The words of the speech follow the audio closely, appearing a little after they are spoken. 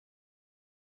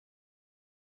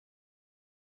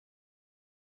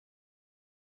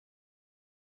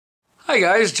Hi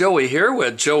guys, Joey here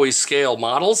with Joey Scale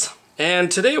Models,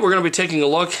 and today we're going to be taking a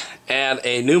look at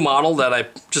a new model that I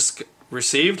just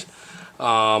received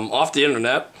off the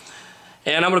internet,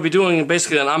 and I'm going to be doing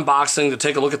basically an unboxing to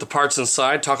take a look at the parts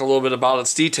inside, talk a little bit about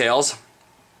its details.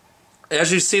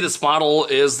 As you see, this model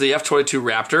is the F-22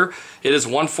 Raptor. It is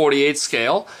 1/48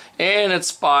 scale, and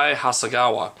it's by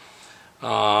Hasegawa,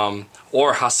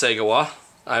 or Hasegawa.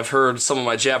 I've heard some of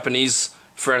my Japanese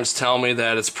friends tell me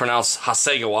that it's pronounced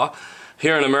Hasegawa.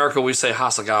 Here in America we say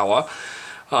Hasegawa.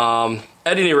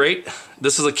 At any rate,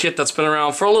 this is a kit that's been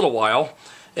around for a little while,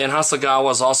 and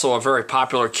Hasegawa is also a very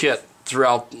popular kit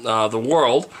throughout the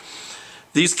world.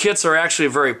 These kits are actually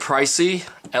very pricey,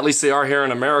 at least they are here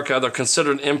in America. They're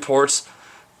considered imports,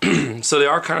 so they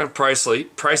are kind of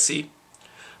pricey.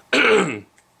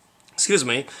 Excuse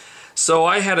me. So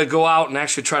I had to go out and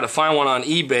actually try to find one on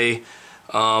eBay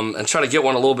and try to get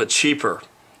one a little bit cheaper.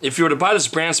 If you were to buy this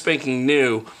brand spanking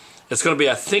new, it's going to be,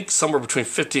 I think, somewhere between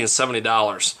 $50 and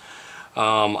 $70.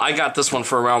 I got this one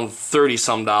for around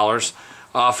 $30-some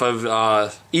off of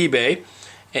eBay,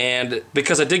 and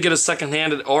because I did get it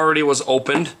secondhand, it already was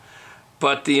opened,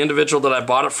 but the individual that I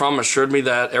bought it from assured me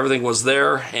that everything was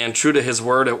there, and true to his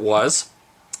word, it was.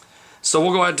 So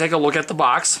we'll go ahead and take a look at the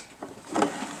box.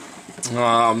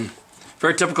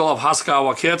 Very typical of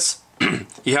Hasegawa kits.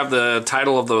 You have the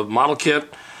title of the model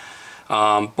kit,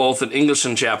 both in English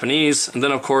and Japanese, and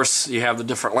then of course you have the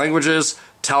different languages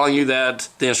telling you that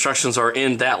the instructions are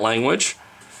in that language.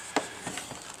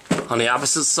 On the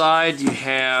opposite side you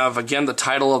have again the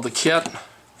title of the kit,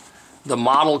 the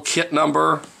model kit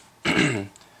number, and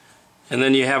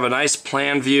then you have a nice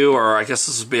plan view, or I guess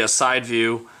this would be a side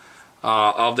view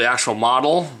of the actual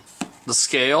model, the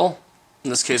scale, in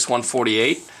this case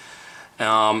 1/48,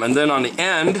 and then on the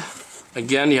end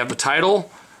again you have the title,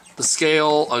 the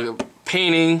scale,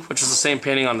 painting, which is the same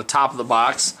painting on the top of the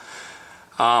box,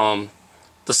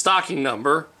 the stocking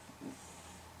number,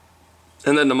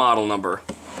 and then the model number.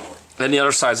 And the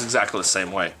other side is exactly the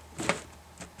same way,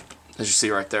 as you see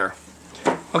right there.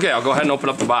 Okay, I'll go ahead and open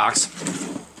up the box.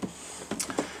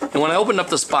 And when I opened up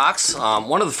this box,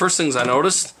 one of the first things I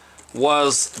noticed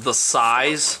was the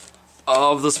size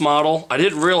of this model. I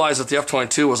didn't realize that the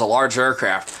F-22 was a large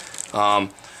aircraft.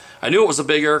 I knew it was a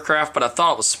big aircraft, but I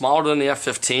thought it was smaller than the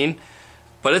F-15.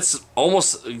 But it's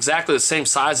almost exactly the same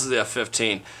size as the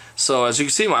F-15. So as you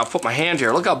can see, I'll put my hand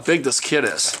here. Look how big this kit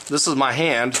is. This is my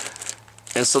hand.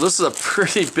 And so this is a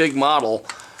pretty big model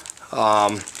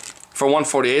for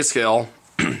 1/48 scale.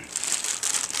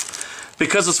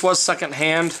 Because this was second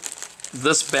hand,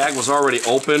 this bag was already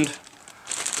opened.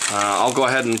 I'll go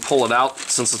ahead and pull it out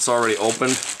since it's already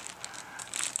opened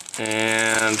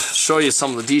and show you some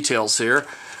of the details here.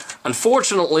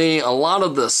 Unfortunately, a lot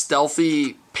of the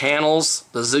stealthy panels,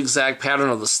 the zigzag pattern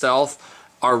of the stealth,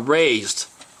 are raised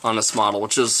on this model,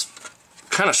 which is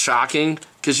kind of shocking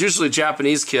because usually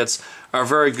Japanese kits are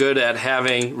very good at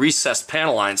having recessed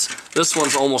panel lines. This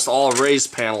one's almost all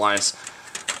raised panel lines.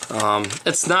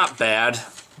 It's not bad,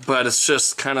 but it's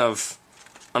just kind of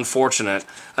unfortunate.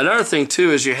 Another thing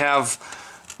too is you have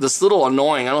this little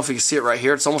annoying, I don't know if you can see it right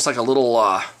here, it's almost like a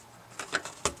little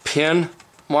pin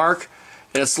mark,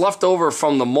 and it's left over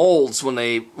from the molds when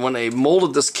they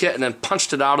molded this kit and then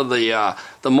punched it out of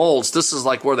the molds. This is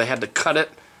like where they had to cut it,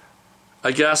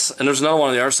 I guess. And there's another one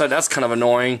on the other side. That's kind of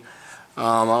annoying. I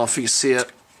don't know if you can see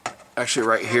it, actually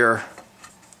right here.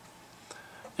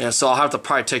 And so I'll have to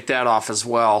probably take that off as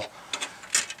well.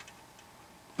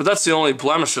 But that's the only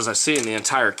blemishes I see in the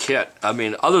entire kit. I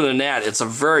mean, other than that, it's a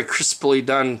very crisply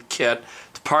done kit.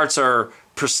 The parts are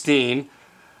pristine.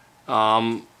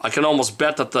 I can almost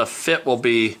bet that the fit will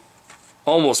be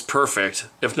almost perfect,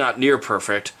 if not near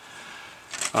perfect.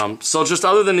 So just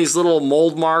other than these little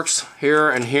mold marks here,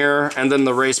 and then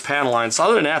the raised panel lines,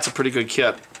 other than that, it's a pretty good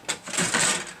kit.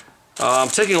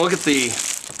 Taking a look at the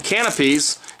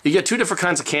canopies, you get two different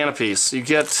kinds of canopies. You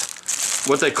get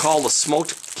what they call the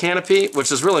smoked canopy,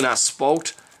 which is really not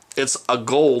smoked. It's a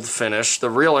gold finish. The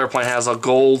real airplane has a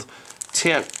gold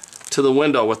tint to the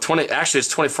window with actually it's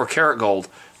 24 karat gold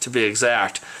to be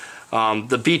exact.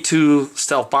 The B-2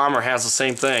 stealth bomber has the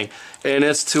same thing, and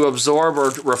it's to absorb or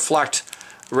reflect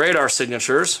radar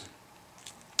signatures.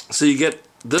 So you get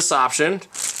this option,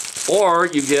 or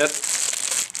you get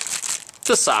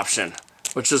this option,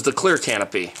 which is the clear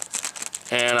canopy.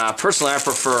 And personally I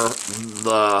prefer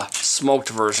the smoked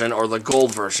version or the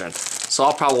gold version, so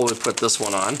I'll probably put this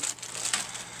one on.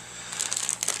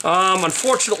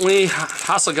 Unfortunately,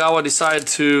 Hasegawa decided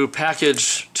to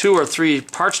package 2 or 3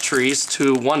 parts trees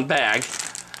to one bag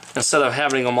instead of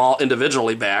having them all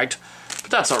individually bagged, but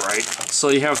that's alright. So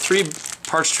you have 3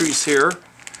 parts trees here,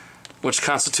 which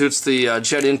constitutes the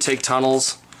jet intake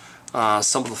tunnels,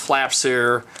 some of the flaps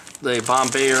here, the bomb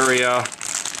bay area.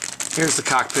 Here's the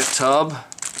cockpit tub,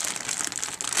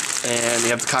 and you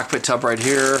have the cockpit tub right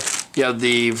here. You have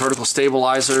the vertical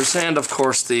stabilizers, and of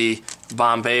course the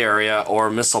bomb bay area or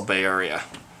missile bay area.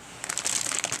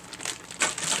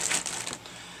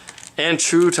 And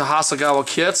true to Hasegawa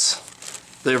kits,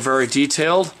 they're very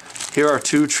detailed. Here are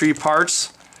 2 tree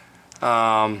parts,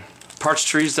 parts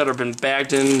trees that have been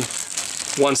bagged in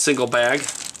one single bag.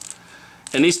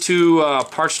 And these 2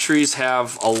 parts trees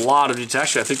have a lot of detail.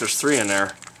 Actually, I think there's 3 in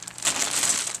there.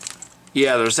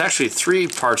 Yeah, there's actually 3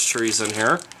 parts trees in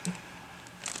here.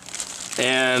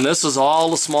 And this is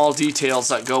all the small details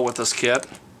that go with this kit.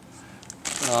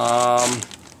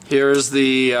 Here's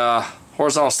the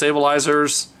horizontal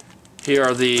stabilizers. Here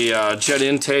are the jet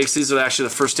intakes. These are actually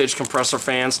the first stage compressor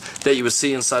fans that you would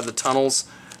see inside the tunnels.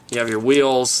 You have your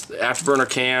wheels, the afterburner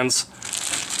cans.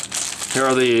 Here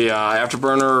are the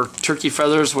afterburner turkey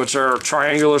feathers, which are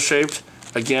triangular shaped,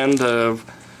 again to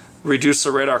reduce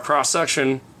the radar cross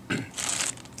section.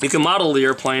 You can model the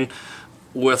airplane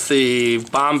with the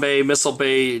bomb bay, missile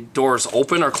bay doors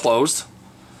open or closed.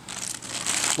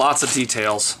 Lots of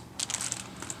details.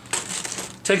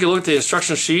 Take a look at the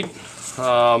instruction sheet.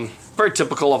 Very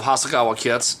typical of Hasegawa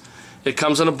kits. It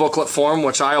comes in a booklet form,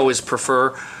 which I always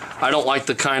prefer. I don't like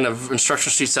the kind of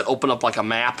instruction sheets that open up like a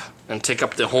map and take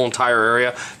up the whole entire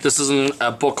area. This isn't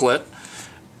a booklet.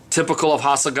 Typical of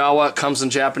Hasegawa, it comes in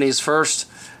Japanese first,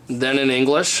 then in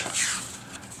English.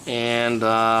 And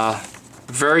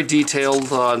very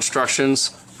detailed instructions,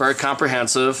 very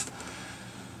comprehensive.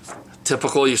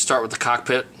 Typical, you start with the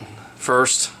cockpit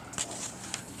first,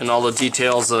 and all the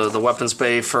details of the weapons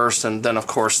bay first, and then of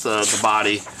course the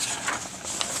body.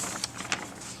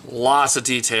 Lots of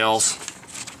details.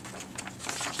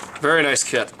 Very nice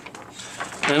kit.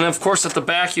 And of course at the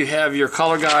back you have your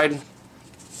color guide,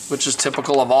 which is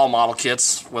typical of all model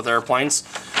kits with airplanes.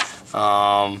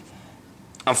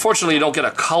 Unfortunately you don't get a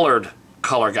colored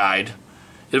color guide.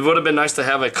 It would have been nice to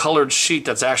have a colored sheet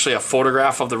that's actually a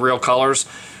photograph of the real colors.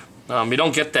 You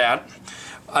don't get that.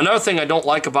 Another thing I don't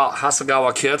like about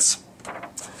Hasegawa kits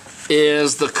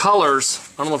is the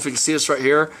colors. I don't know if you can see this right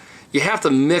here. You have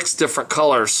to mix different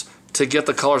colors to get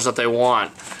the colors that they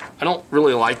want. I don't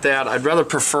really like that. I'd rather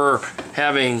prefer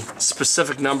having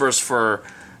specific numbers for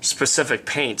specific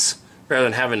paints rather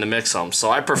than having to mix them.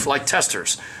 So I prefer, like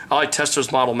testers. I like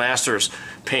testers, Model Masters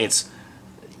paints.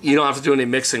 You don't have to do any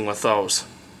mixing with those.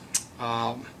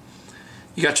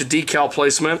 You got your decal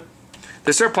placement.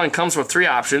 This airplane comes with 3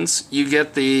 options. You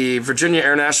get the Virginia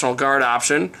Air National Guard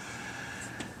option.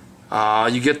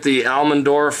 You get the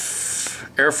Almendorf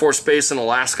Air Force Base in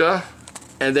Alaska.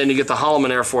 And then you get the Holloman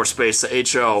Air Force Base, the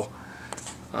HO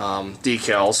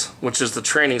decals, which is the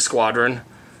training squadron.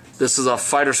 This is a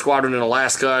fighter squadron in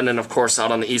Alaska, and then of course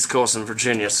out on the East Coast in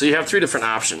Virginia. So you have 3 different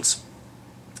options.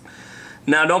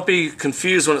 Now don't be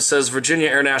confused when it says Virginia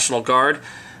Air National Guard.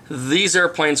 These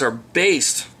airplanes are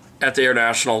based at the Air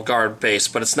National Guard base,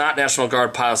 but it's not National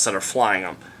Guard pilots that are flying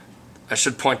them. I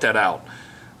should point that out.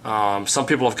 Some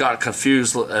people have got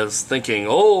confused as thinking,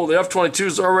 oh, the F-22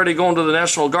 is already going to the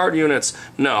National Guard units.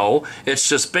 No, it's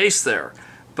just based there,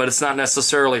 but it's not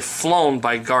necessarily flown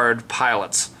by Guard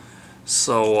pilots.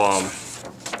 So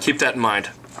keep that in mind.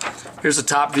 Here's the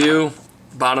top view,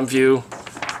 bottom view,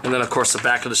 and then of course the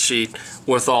back of the sheet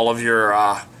with all of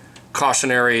your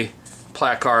cautionary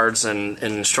placards and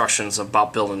instructions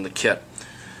about building the kit.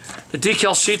 The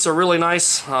decal sheets are really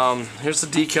nice. Here's the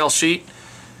decal sheet.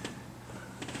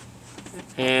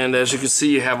 And as you can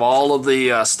see, you have all of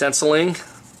the stenciling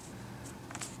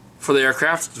for the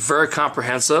aircraft. It's very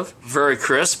comprehensive, very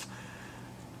crisp.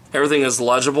 Everything is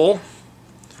legible.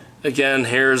 Again,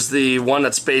 here's the one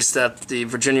that's based at the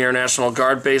Virginia Air National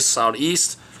Guard base out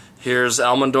east. Here's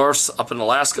Almendorf's up in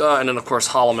Alaska, and then of course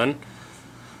Holloman.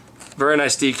 Very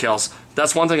nice decals.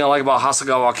 That's one thing I like about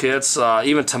Hasegawa kits,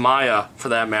 even Tamyia for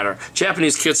that matter.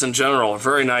 Japanese kits in general are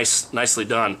very nice, nicely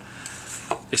done.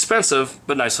 Expensive,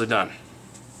 but nicely done.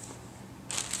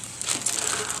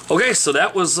 Okay, so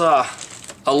that was a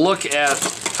look at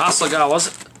Hasegawa's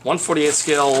 1/48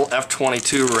 scale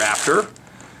F-22 Raptor.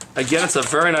 Again, it's a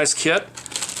very nice kit.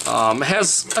 It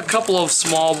has a couple of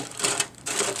small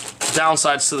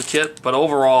downsides to the kit, but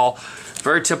overall,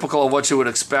 very typical of what you would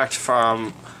expect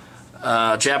from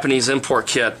a Japanese import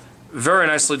kit. Very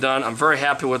nicely done. I'm very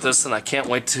happy with this, and I can't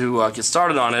wait to get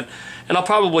started on it. And I'll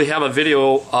probably have a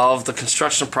video of the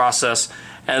construction process,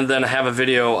 and then have a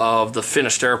video of the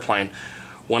finished airplane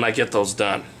when I get those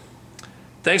done.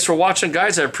 Thanks for watching,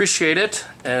 guys. I appreciate it.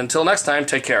 And until next time,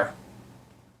 take care.